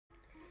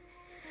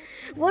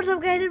What's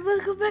up guys and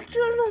welcome back to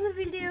another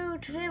video.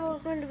 Today we're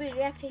going to be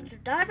reacting to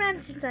Dhar Mann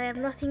since I have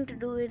nothing to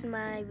do in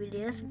my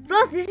videos.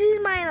 Plus this is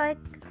my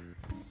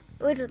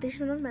wait, no, this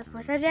is not my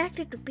first. I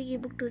reacted to Piggy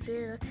Book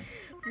Tutorial,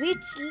 which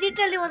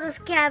literally was a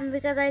scam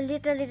because I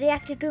literally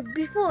reacted to it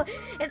before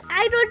and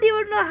I don't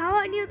even know how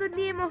I knew the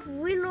name of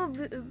Willow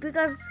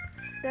because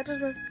that was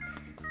my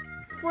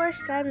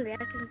first time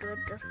reacting to it.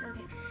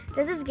 Okay,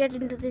 let's just get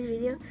into this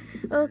video.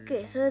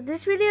 Okay, so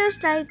this video is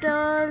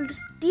titled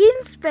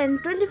Teens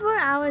Spend 24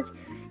 Hours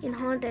in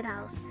Haunted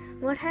House.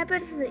 What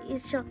happens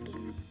is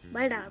shocking.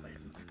 By Dhar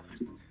Mann, of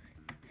course.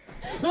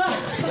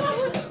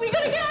 We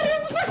gotta get out of here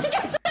before she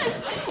gets in!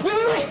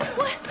 Wait.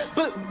 What?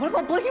 But what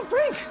about Blake and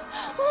Frank?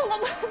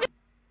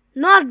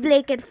 Not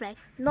Blake and Frank.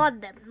 Not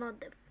them.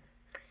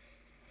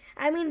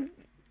 I mean,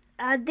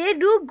 they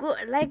do good,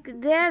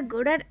 they're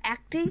good at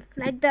acting,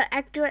 like the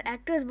actual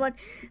actors, but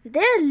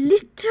they're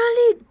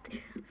literally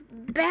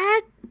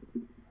bad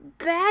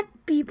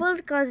people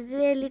because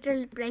they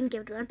literally prank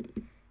everyone.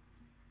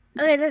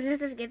 Okay, let's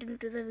just get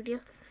into the video.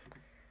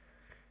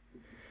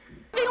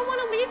 They don't want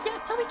to leave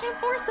yet, so we can't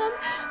force them.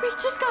 We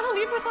just gotta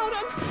leave without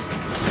them.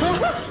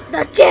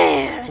 The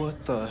chair!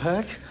 What the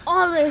heck?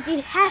 Always,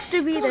 it has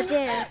to be the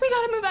chair. We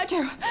gotta move that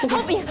chair.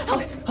 Help me.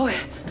 Okay.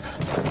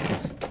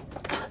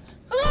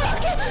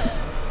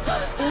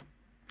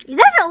 Is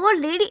that an old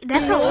lady?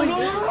 That's an old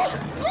lady.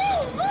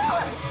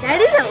 That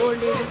is an old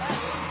lady.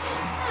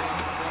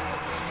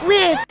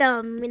 Wait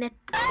a minute.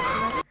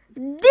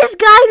 This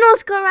guy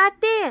knows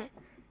karate.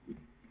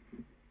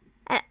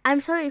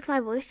 I'm sorry if my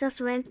voice just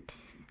went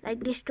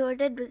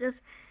distorted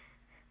because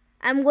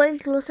I'm going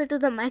closer to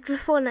the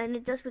microphone and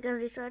it just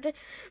becomes distorted.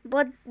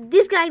 But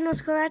this guy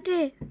knows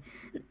karate.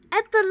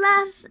 At the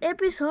last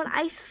episode,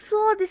 I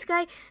saw this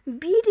guy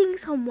beating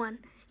someone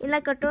in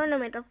a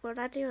tournament of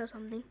karate or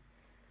something.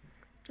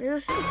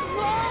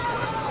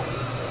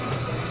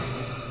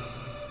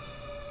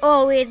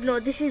 Oh wait, no,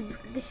 this is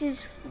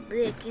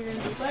Blake,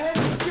 isn't it? Let's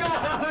go!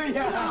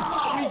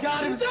 Yeah! We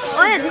got him so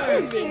Oh yeah, this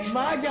is Blake.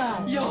 My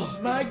guy! Yo,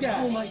 my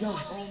guy! Oh my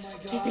gosh!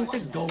 I think the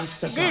ghost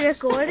took They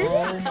us. recorded it?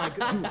 Oh my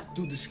god!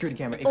 Dude, the security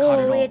camera, it caught it Oh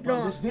all. wait, Bro,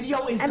 no. this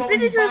video is I'm going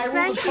pretty sure viral.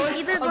 Frank The is first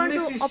either going to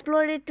message-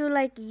 upload it to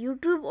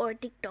YouTube or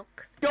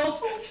TikTok.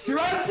 Ghost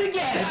strikes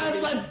again!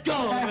 Yes, let's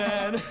go,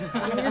 man!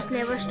 They just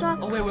never stop.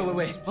 Oh, wait.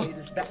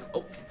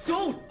 Oh,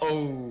 dude!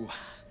 Oh,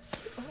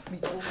 Me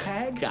old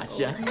hag.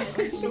 gotcha. Dude,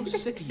 I'm so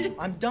sick of you.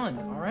 I'm done,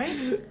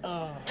 alright?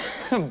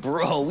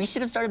 Bro, we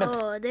should have started a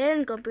Oh, they're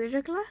in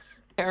computer class?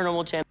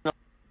 paranormal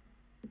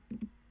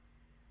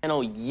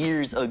channel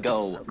years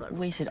ago. Oh, God.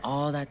 Wasted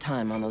all that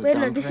time on those Wait,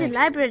 dumb no, this is pranks.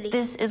 library.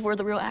 This is where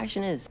the real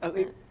action is.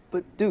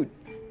 But dude,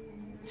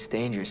 it's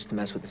dangerous to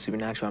mess with the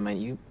supernatural. I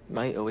mean, you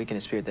might awaken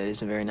a spirit that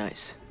isn't very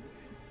nice.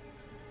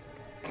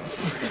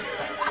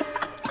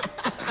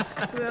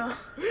 Bro,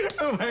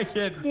 Oh my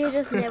god. they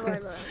just never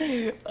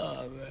learn.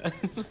 Oh man.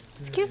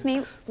 Excuse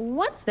me,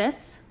 what's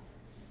this?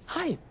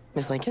 Hi,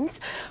 Miss Lincolns.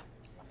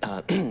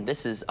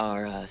 This is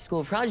our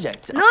school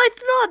project. No,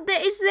 it's not.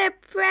 It's their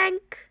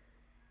prank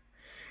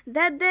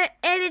that they're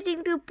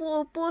editing to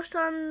post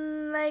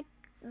on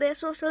their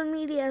social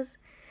medias.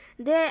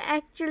 They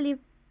actually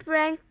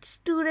pranked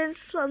students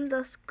from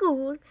the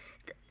school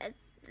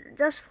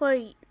just for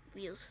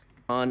views.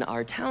 On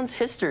our town's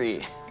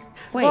history.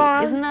 Wait,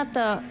 Well- isn't that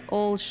the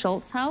old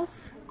Schultz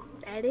house?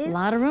 That A is.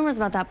 lot of rumors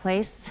about that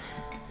place.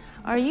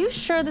 Are you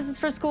sure this is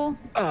for school?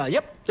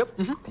 Yep.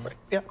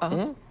 Yeah,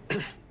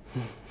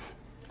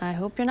 I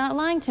hope you're not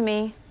lying to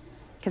me,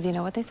 because you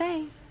know what they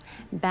say.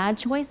 Bad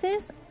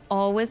choices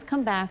always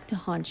come back to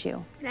haunt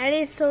you. That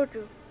is so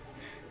true.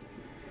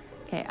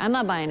 Okay, I'm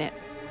not buying it.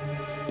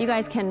 You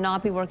guys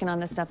cannot be working on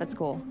this stuff at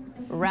school.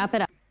 Wrap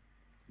it up.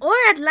 Or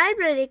at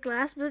library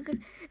class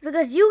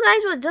because you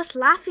guys were just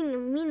laughing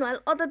and meanwhile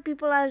other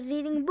people are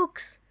reading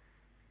books.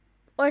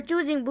 Or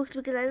choosing books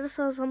because I just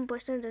saw some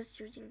person that's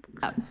choosing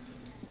books.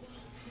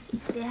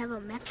 They have a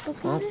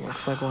MacBook Well, in it?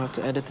 looks like we'll have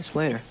to edit this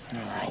later. All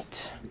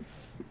right.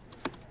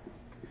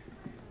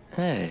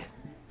 Hey,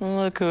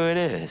 look who it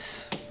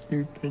is.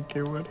 You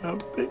thinking what I'm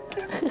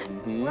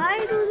thinking? Why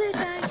do they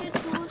target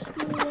those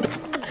people only?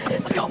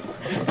 Let's go.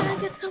 Just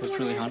target someone it's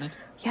really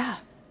else. Yeah,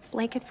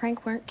 Blake and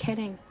Frank weren't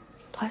kidding.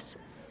 Plus,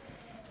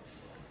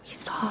 he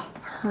saw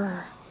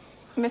her.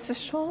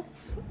 Mrs.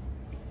 Schultz?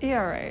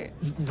 Yeah, right.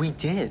 We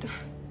did.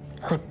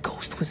 Her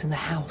ghost was in the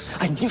house.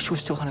 I knew she was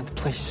still haunting the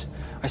place.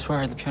 I swear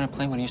I heard the piano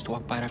playing when I used to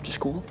walk by it after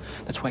school.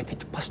 That's why I take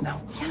the bus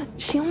now. Yeah,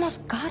 she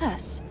almost got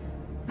us.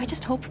 I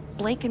just hope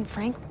Blake and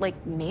Frank,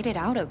 made it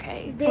out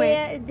okay.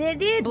 They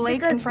did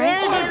Blake because and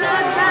Frank? they did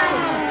not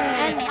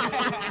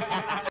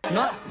die. And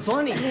Not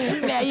funny.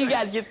 Man, you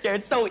guys get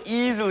scared so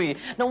easily.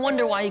 No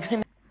wonder why you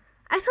couldn't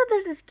I thought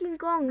that was King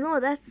Kong. No,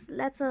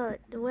 that's a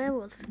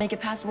werewolf. make it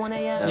past 1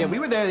 a.m. Yeah, we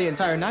were there the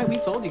entire night. We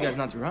told you guys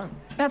not to run.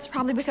 That's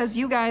probably because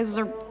you guys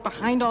are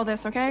behind all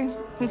this, okay?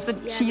 It's the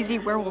cheesy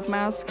werewolf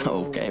mask.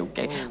 Okay.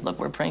 Look,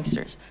 we're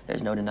pranksters.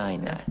 There's no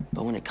denying that.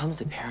 But when it comes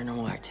to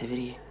paranormal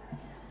activity,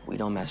 we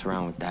don't mess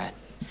around with that.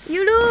 You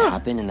What do.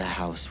 happened in the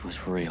house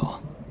was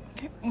real.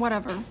 Okay,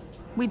 whatever.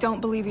 We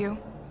don't believe you.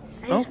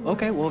 Oh,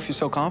 okay. Well, if you're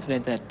so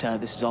confident that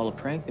this is all a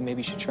prank, then maybe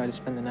you should try to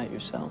spend the night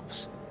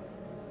yourselves.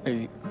 Are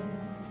you...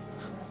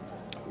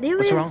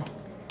 What's wrong?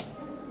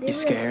 You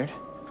scared?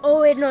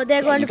 Oh wait, no,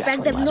 they're going you to guys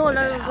prank wouldn't them. last No, more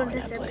no, than an no, hour don't in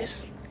that touch them.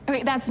 place.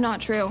 Wait, that's not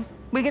true.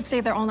 We could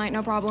stay there all night,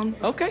 no problem.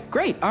 Okay,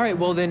 great. All right,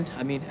 well then,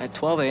 I mean, at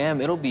 12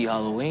 a.m. it'll be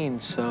Halloween,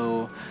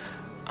 so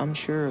I'm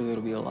sure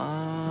there'll be a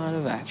lot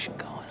of action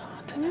going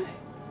on tonight.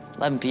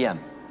 11 p.m.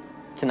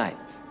 tonight.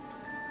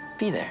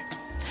 Be there.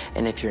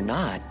 And if you're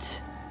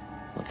not,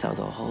 we'll tell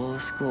the whole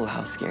school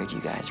how scared you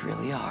guys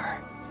really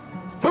are.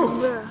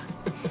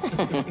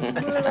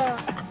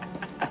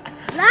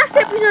 Last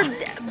episode,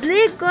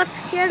 Blake got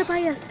scared by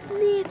a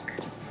snake.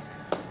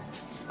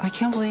 I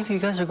can't believe you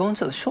guys are going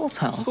to the Schultz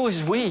house. Who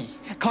is we?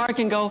 Car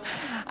can go.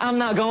 I'm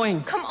not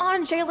going. Come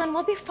on, Jalen,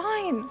 we'll be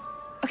fine.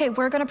 Okay,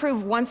 we're gonna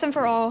prove once and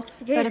for all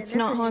that it's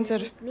not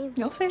haunted.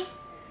 You'll see.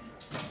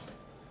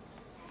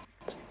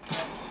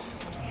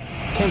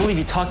 Can't believe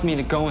you talked me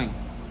into going.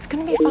 It's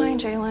gonna be fine,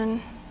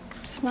 Jalen.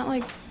 It's not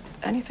like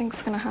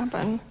anything's gonna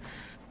happen.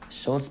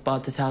 Schultz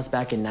bought this house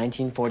back in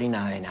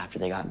 1949 after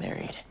they got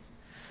married.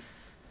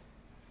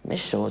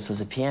 Miss Schultz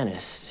was a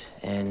pianist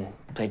and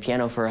played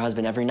piano for her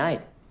husband every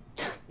night.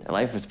 Their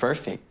life was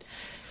perfect.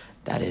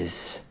 That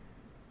is,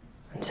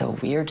 until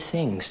weird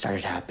things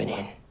started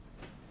happening.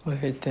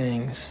 Weird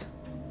things.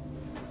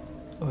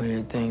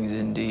 Weird things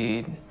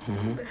indeed.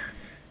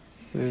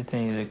 Weird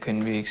things that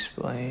couldn't be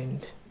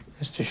explained.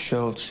 Mr.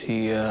 Schultz,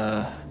 he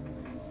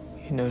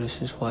noticed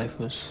his wife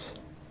was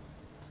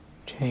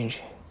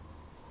changing.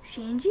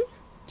 Changing?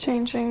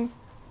 Changing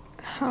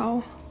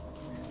how?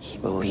 He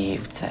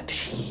believed that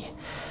she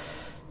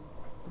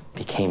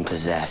became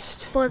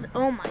possessed.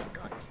 Oh my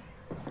god.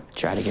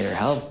 Tried to get her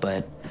help,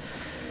 but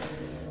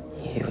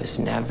he was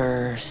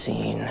never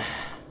seen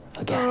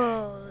again.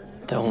 Oh.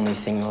 The only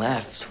thing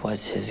left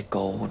was his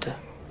gold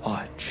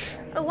watch.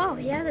 Oh wow,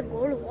 he has a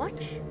gold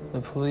watch?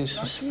 The police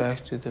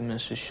suspected that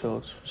Mrs.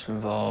 Schultz was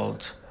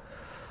involved.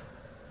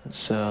 And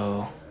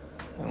so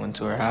they went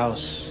to her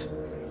house.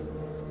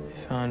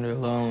 They found her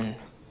alone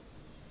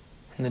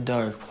in the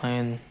dark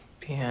playing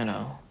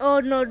piano. Oh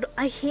no,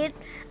 I hate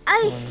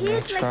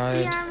like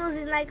tried pianos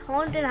in like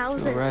haunted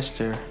houses. To arrest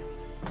her.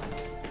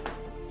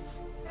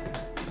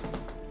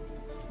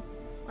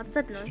 What's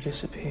that She noise?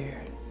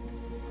 disappeared,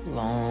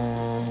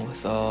 along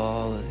with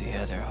all of the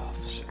other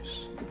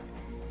officers.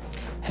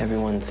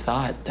 Everyone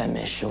thought that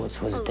Miss Schultz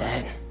was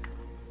dead.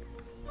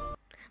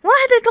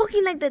 Why are they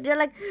talking like that? They're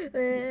like,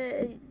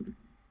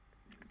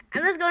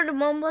 I'm just going to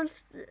mumble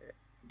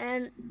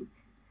and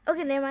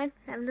okay, never mind.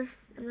 I'm just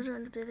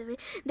going to play the video.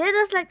 They're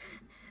just like,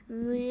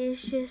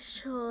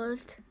 Mrs.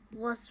 Schultz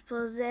was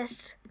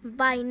possessed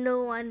by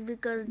no one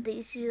because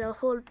this is a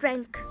whole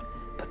prank.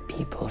 But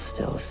people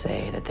still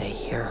say that they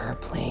hear her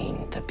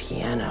playing the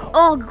piano,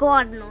 Oh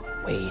God, no!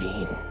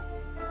 waiting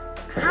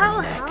for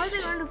How her are they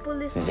next going to pull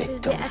this off if they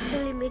victim.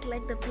 actually make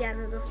like the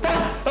pianos of?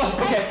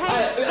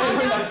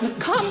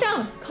 Calm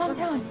down, calm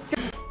down.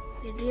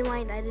 Wait,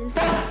 rewind. I didn't.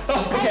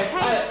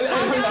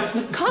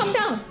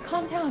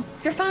 Calm down.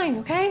 You're fine,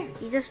 okay?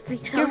 He just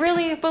freaks You out.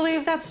 really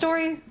believe that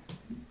story?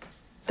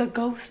 The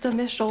ghost of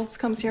Miss Schultz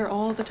comes here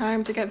all the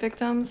time to get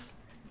victims.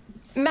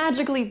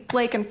 Magically,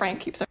 Blake and Frank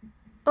keeps her.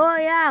 Oh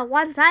yeah,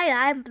 once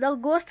the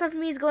ghost of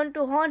me is going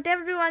to haunt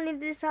everyone in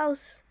this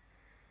house.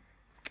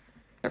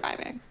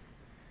 Surviving.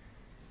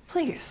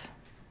 Please.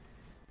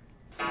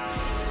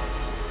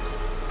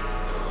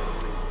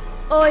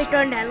 Oh, it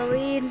turned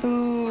Halloween.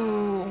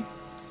 Ooh,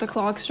 the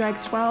clock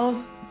strikes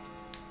 12.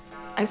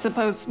 I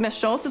suppose Miss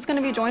Schultz is going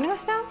to be joining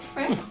us now,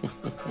 right?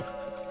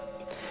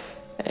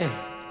 Hey,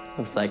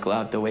 looks like we'll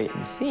have to wait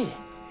and see,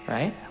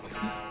 right?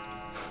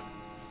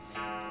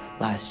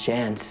 Last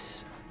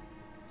chance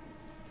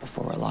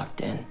before we're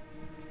locked in.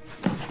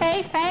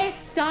 Hey,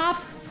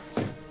 stop.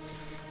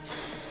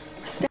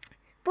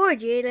 Poor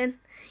Jaden.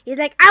 He's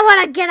like, I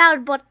want to get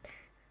out, but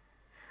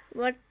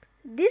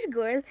this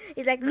girl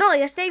is like, no,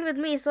 you're staying with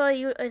me, so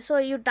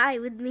you die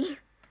with me.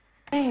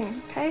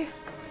 Okay.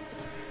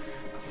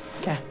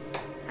 Okay,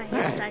 I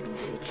hate starting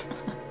to itch.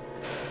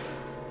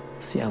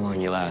 see how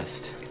long you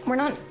last. We're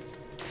not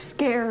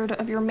scared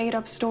of your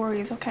made-up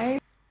stories, okay?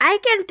 I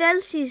can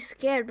tell she's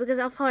scared because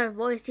of her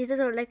voice. She's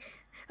just like,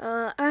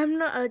 I'm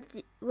not.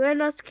 We're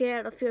not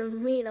scared of your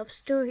made-up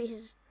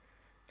stories.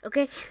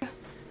 Okay.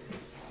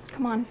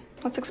 Come on,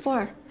 let's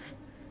explore.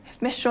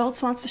 If Miss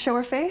Schultz wants to show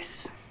her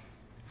face,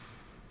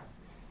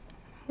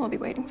 we'll be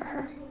waiting for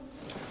her.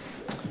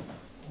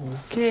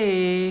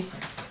 Okay.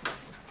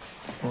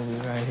 We'll be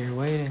right here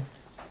waiting.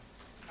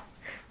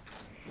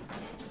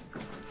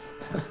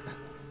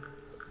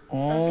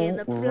 Okay,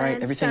 the All right,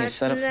 plan everything is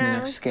set up for the starts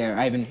next scare.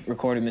 I even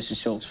recorded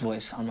Mrs. Schultz's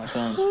voice on my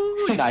phone.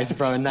 Nice,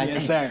 bro, nice.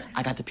 Yes, Hey, sir.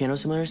 I got the piano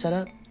simulator set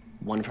up.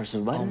 One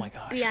person button. Oh my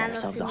gosh. Piano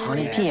Ourselves a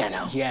simulator. haunted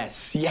piano.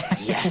 Yes.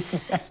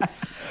 Yes.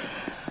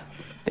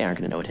 They aren't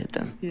gonna know what hit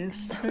them.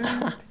 Yes.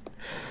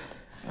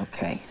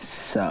 Okay,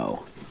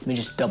 so let me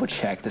just double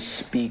check. The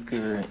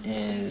speaker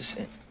is.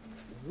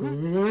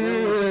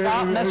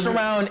 Stop messing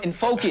around and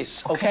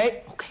focus,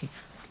 okay? Okay.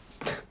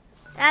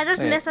 I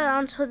just mess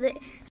around so they.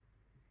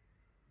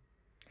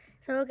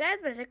 So guys,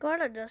 my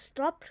recorder just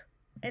stopped,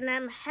 and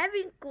I'm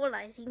having cold,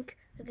 I think,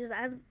 because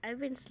I've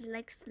been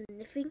like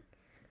sniffing.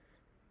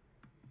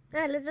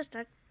 Yeah, let's just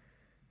start.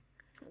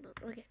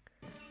 Okay.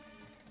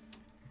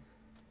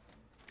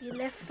 You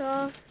left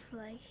off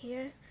like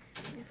here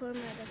before my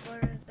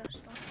recorder just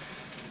stopped.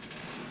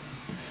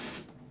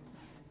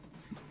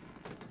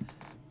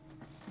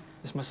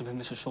 This must have been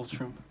Mr. Schultz's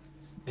room.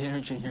 The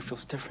energy in here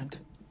feels different.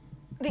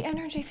 The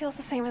energy feels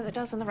the same as it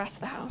does in the rest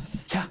of the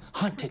house. Yeah,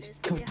 haunted.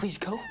 Can we please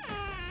go?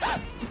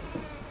 I'm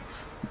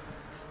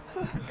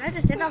trying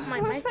to set off my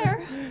Who's mic.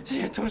 there?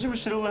 See, I told you I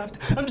should have left.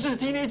 I'm just a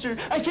teenager.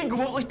 I can't go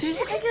out like this.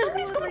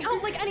 Nobody's going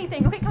out like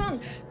anything. Okay, come on.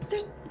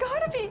 There's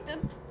gotta be a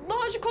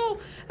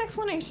logical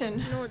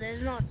explanation. No,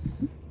 there's not.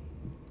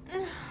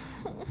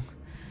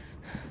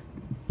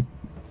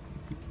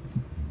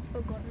 Oh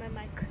god, my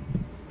mic.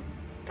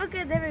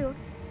 Okay, there we go.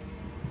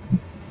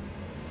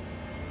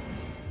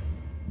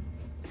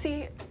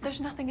 See,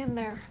 there's nothing in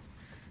there.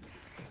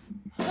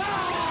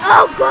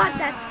 Oh god,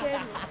 that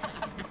scared me.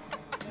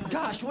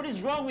 Gosh, what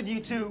is wrong with you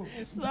two?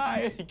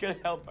 Sorry, we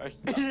couldn't help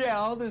ourselves. Yeah,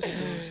 all this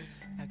ghost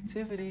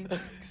activity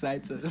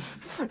excites us.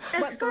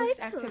 What ghost Excites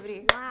us.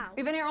 activity? Wow.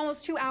 We've been here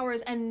almost 2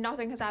 hours and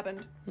nothing has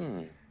happened. All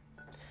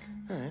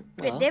right.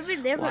 Wait, Well, they've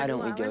been there for why 2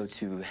 don't we go hours?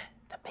 to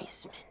the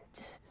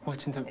basement?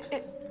 What's in the...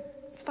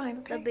 It's fine,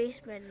 okay? The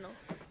basement, no.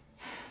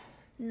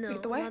 No,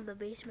 Lead the way. not the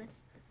basement.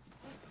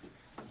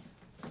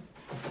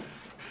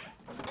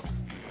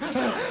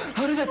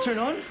 How did that turn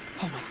on?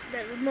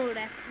 The remote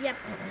app. Yep.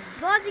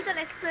 Logical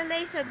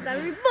explanation. The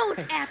remote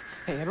app.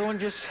 Hey, everyone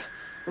just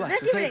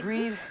relax, Let's okay? do it.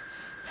 Breathe.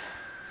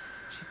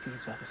 She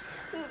feeds off of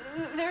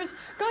fear. There's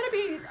gotta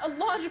be a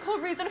logical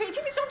reason. Okay,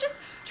 TVs don't just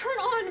turn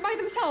on by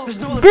themselves.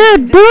 There's no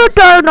Dude, do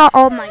turn on.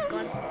 Oh my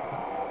god.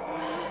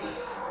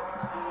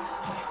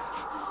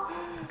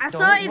 I saw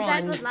Don't if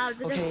that run, was loud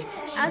because okay?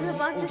 I was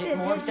about We'll to say get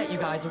more this. upset, you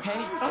guys, okay?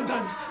 I'm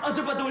done. I'll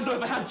jump out the window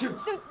if I have to.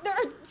 There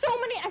are so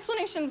many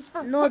explanations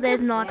for. No, there's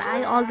not.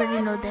 I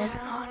already know there's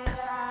not.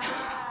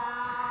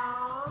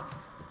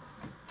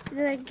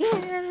 They're like, get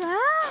out.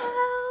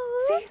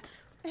 See,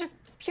 it's just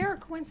pure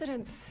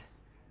coincidence.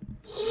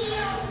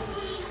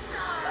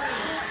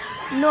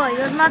 No,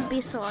 you'll not be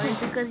sorry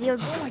because you're.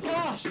 Oh my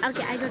gosh.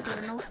 Okay, I don't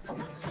even know.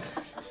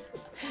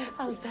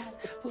 How's that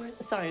for a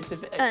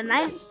scientific Wait,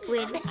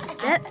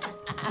 that.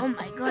 Oh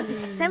my god,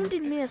 this is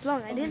 17 minutes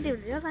long. I didn't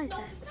even realize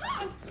that.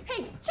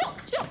 Hey, chill.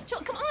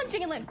 Come on,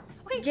 Jalen.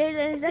 Okay,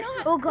 Jalen, is that?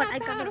 not Oh god, that I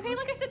got bad, it. okay,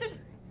 like I said,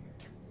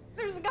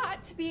 there's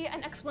got to be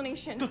an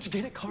explanation. Don't you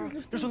get it, Kara?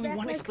 There's only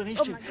one Oh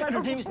explanation, my god, and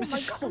her name is oh my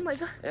Mrs. god, oh my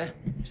Schultz. god. Yeah,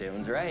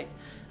 Jalen's right.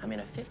 I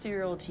mean, a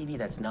 50-year-old TV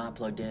that's not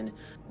plugged in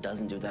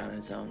doesn't do that on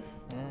its own.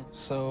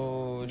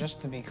 So, just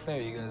to be clear,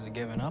 you guys are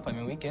giving up? I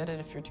mean, we get it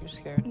if you're too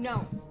scared.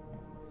 No.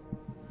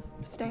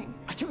 Staying.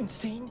 Are you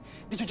insane?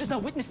 Did you just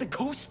not witness the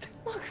ghost?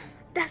 Look.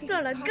 That's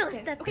not a got ghost,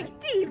 this, that's okay? a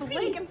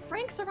Blake TV. and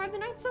Frank survived the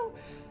night, so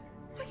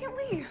why can't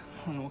we?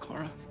 Oh no,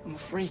 Kara. I'm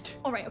afraid.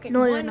 All right, okay.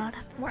 No, you're one not.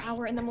 more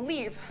hour and then we'll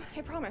leave.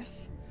 I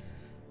promise.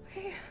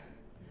 Okay.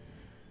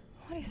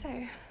 What do you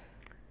say?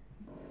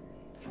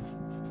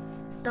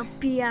 The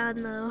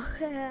piano.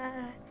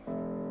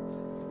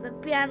 The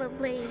piano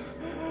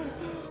plays.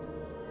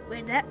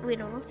 Wait, we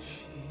don't know.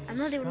 I'm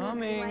not even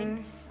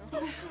Coming.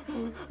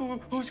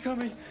 Who's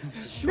coming?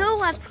 No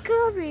one's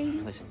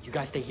coming. Listen, you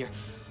guys stay here.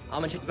 I'm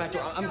gonna check the back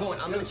door. I'm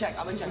gonna check.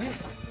 What are you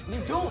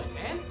doing,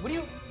 man? What are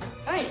you...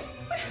 Hey!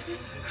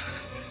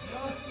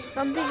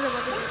 Something's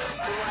about to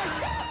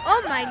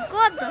Oh my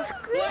god, the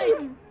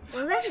scream!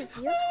 Was that his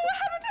ears? What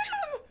happened to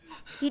him?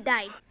 He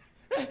died.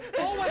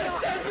 Oh my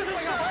god!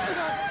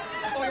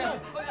 Oh my god!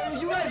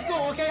 You guys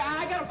go, okay?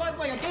 I gotta find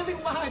Blake. I can't leave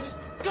him behind. Just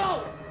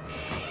go!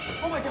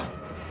 Oh my god!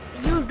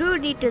 You do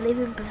need to leave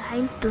him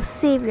behind to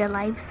save your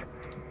lives.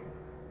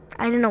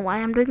 I don't know why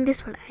I'm doing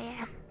this, but I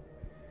am.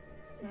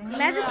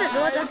 Imagine the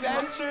door just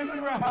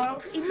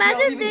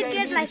Imagine they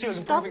get like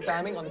stopped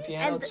timing on the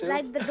piano and too.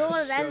 like the door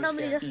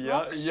randomly just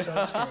locks.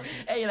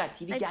 Hey, that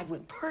TV gag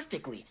went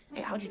perfectly.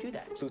 Hey, how'd you do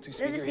that? Bluetooth Let's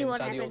speaker just see what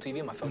inside the old happens. TV,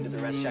 and my phone did the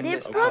rest. Check They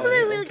this.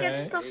 probably will Okay.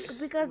 get stuck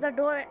because the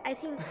door, I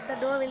think the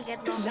door will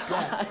get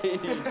locked.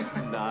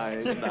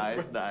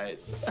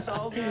 Nice.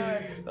 So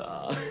good.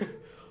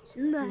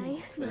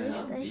 Nice.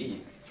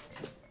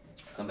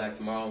 Come back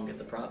tomorrow and get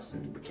the props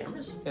and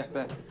cameras. Yeah,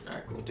 bet. All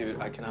right, cool. Dude,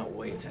 I cannot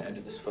wait to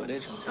edit this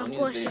footage. I'm telling Of you,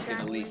 course this video's you getting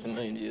can. at least 1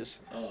 million views.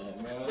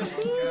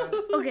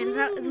 Okay,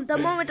 now, the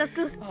moment of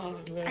truth.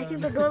 I think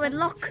the door went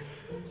lock.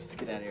 Let's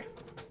get out of here.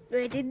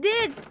 Wait, it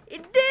did.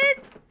 It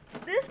did.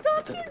 There's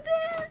nothing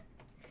there.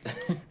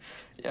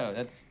 Yo,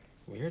 that's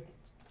weird.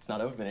 It's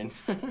not opening.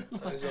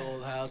 This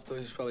old house,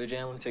 doors is probably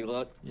jammed. Take a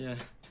look. Yeah.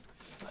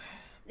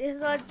 It's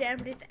not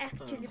jammed. It's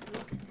actually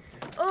broken.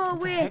 Oh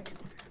wait.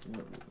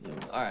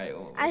 All right.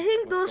 I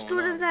think those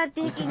students are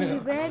taking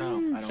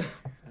revenge. I don't.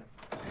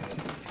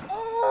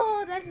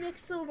 Oh, that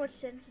makes so much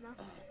sense now.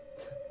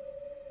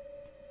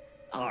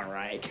 All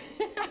right.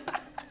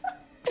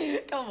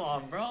 Come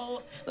on,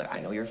 bro. Look, I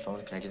know your phone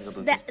is connected to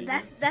the Bluetooth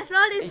speaker. That's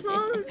not his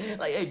phone.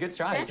 Like, hey, good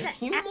try.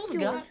 That's You an almost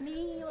actual- got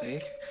me. Like,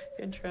 Fake?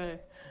 good try.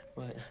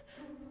 What?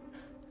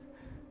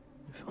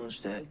 phone's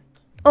dead.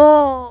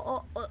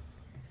 Oh.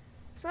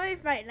 Sorry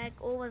if my like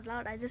O was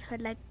loud. I just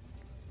heard like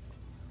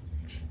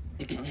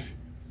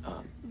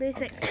big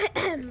okay.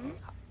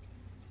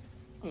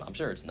 I'm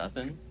sure it's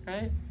nothing,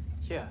 right?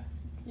 Yeah.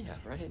 Yeah,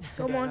 right?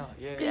 Come on. No,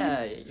 yeah, Scream.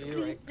 yeah,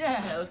 you're right.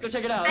 Yeah, let's go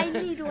check it out. I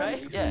need one.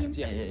 Right? Yeah.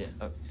 Scream.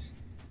 Oh. All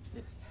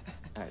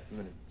right, I'm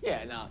gonna.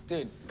 Yeah, no,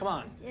 dude, come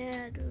on.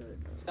 Yeah, dude.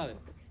 It's nothing.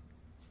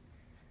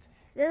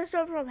 There's a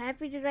storm from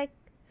happy to like.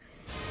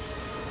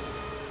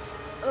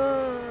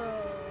 Oh.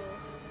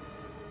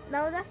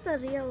 Now that's the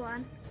real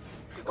one.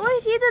 Oh,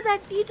 it's either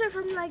that teacher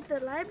from like the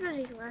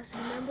library class.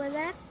 Remember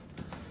that?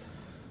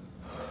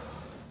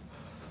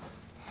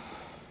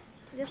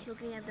 Just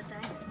looking at the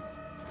time.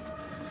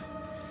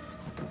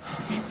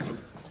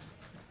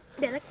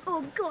 They're like,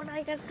 oh god,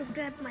 I got to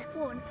grab my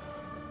phone.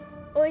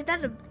 Oh, is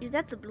that the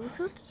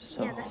Bluetooth?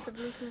 So, yeah, that's the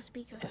Bluetooth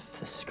speaker. If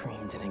the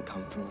scream didn't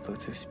come from the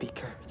Bluetooth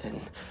speaker,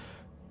 then.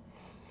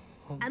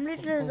 I'm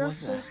literally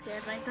just so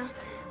scared right now.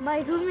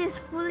 My room is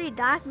fully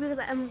dark because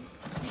I'm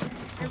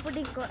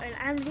putting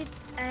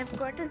I have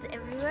curtains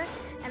everywhere,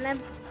 and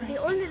I'm the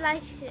only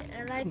light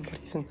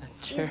Somebody's in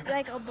that chair. is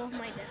like above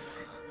my desk.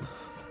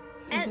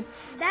 And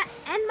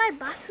my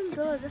bathroom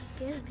door just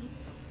scares me.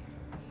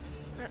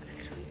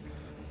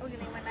 Okay,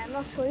 never mind. I'll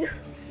not show you.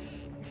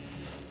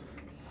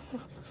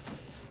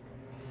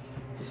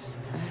 Is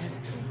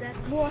that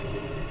what?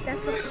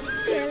 That's a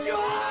skeleton.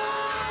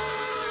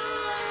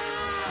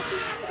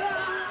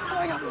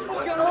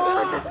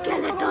 Oh, the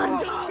skeleton.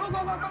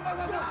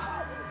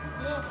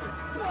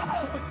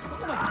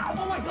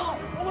 Oh my god!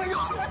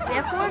 We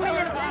have 4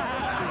 minutes left.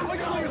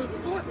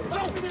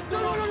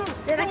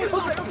 They're like, open.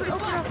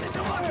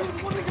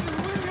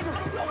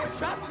 We're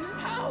trapped in this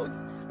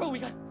house! Bro, we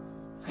got.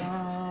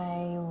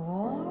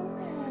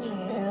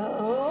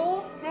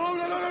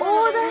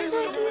 Oh, that's the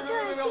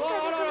teacher.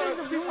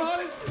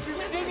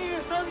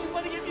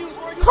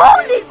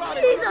 Holy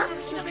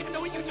Jesus! She doesn't even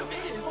know what YouTube is!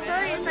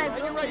 Sorry if I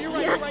You're right.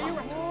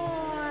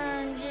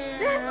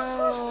 They look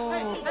so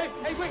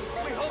Hey, wait,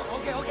 hold on.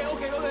 Okay.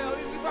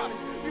 We promise.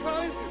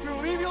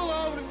 We'll leave you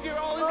alone if you get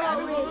all this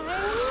happy.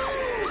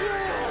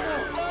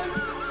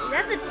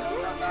 That's the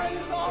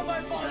It's all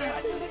my fault.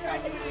 I shouldn't have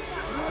tried to do this.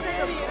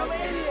 I'm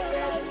an idiot.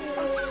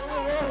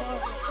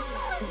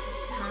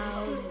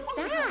 How's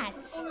that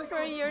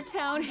for your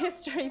town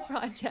history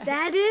project?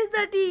 That is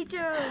the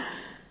teacher.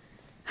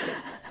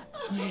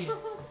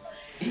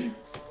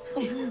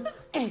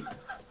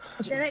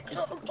 They're like,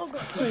 oh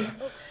god.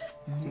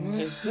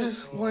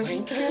 Mrs.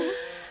 Lincoln?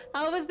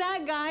 How was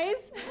that,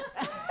 guys?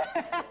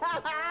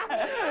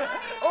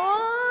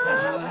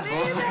 Oh,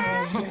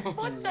 baby.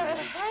 What the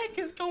heck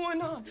is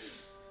going on?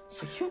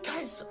 So you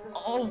guys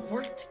all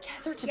work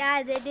together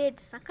Yeah, they did,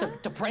 sucker.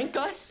 to prank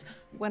us?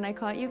 When I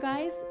caught you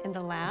guys in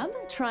the lab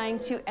trying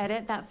to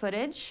edit that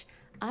footage,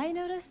 I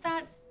noticed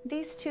that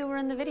these two were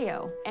in the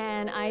video.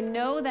 And I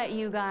know that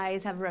you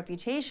guys have a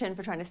reputation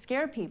for trying to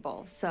scare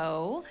people,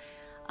 so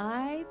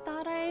I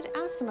thought I'd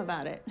ask them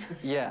about it.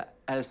 Yeah,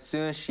 as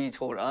soon as she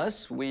told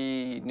us,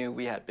 we knew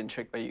we had been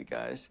tricked by you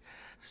guys.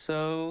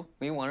 So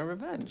we wanted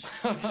revenge.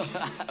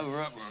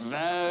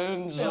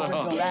 Revenge. Don't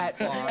go that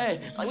far. Hey,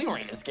 like we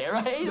weren't even scared,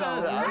 right?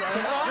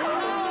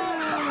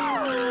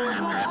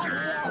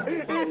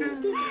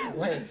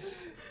 Wait.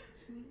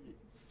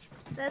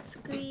 That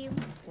scream.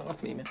 Get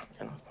off me, man.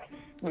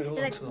 Wait, hold You're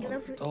on. like, So you know,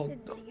 the whole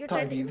you're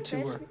time trying you to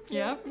two were. impress me.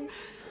 Yep.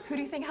 Who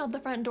do you think held the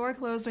front door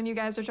closed when you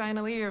guys were trying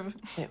to leave?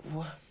 Wait,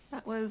 what?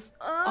 That was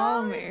Oh.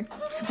 all me.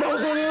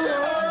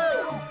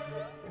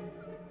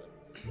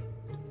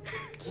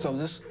 So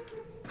this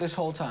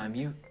whole time,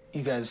 you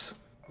guys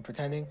were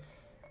pretending?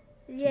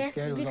 Yes,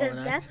 scared it was all because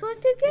an that's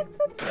what you get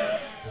for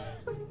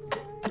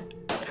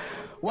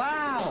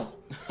Wow.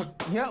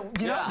 You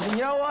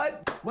know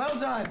what? Well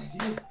done.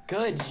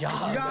 Good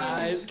job, got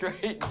guys. us.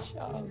 Great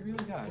job. You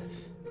really got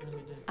us.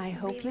 I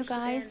hope you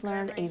guys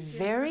learned a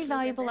very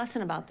valuable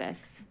lesson about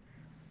this.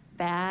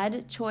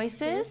 Bad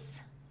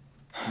choices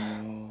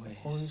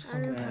Always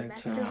come back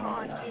to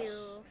haunt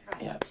you.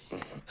 Yeah,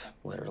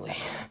 literally.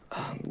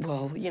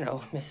 Well, you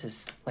know,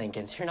 Mrs.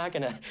 Lincolns, you're not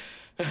gonna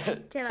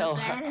tell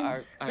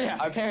our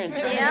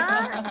parents, right?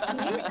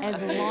 Yeah.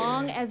 as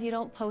long as you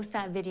don't post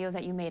that video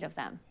that you made of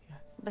them.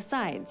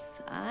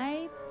 Besides,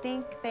 I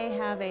think they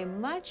have a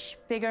much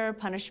bigger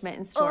punishment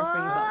in store for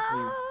you both.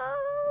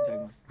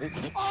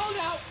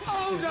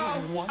 Oh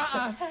no! What the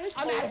heck?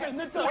 I'm in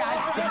the door.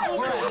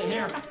 We're out of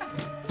here.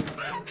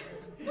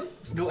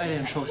 Let's go edit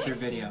and post their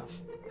video.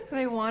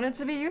 They wanted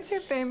to be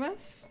YouTube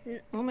famous.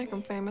 We'll make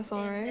them famous,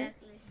 all right.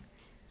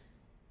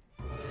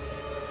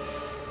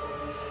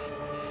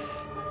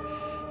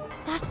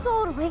 That's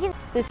so wicked.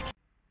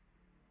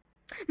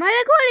 My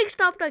recording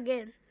stopped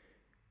again.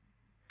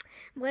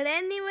 But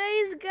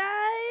anyways,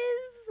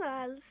 guys,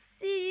 I'll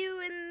see you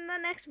in the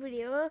next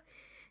video.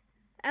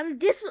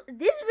 This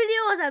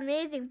video was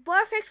amazing,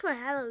 perfect for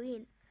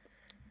Halloween.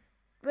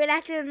 Wait,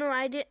 actually no,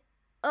 I did.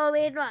 Oh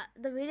wait, no,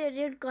 the video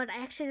didn't got.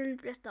 I accidentally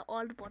pressed the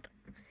alt button.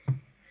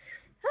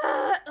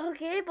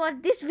 Okay,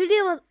 but this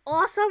video was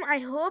awesome. I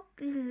hope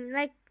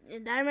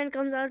Dhar Mann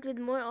comes out with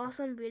more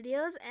awesome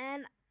videos,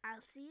 and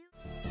I'll see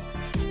you.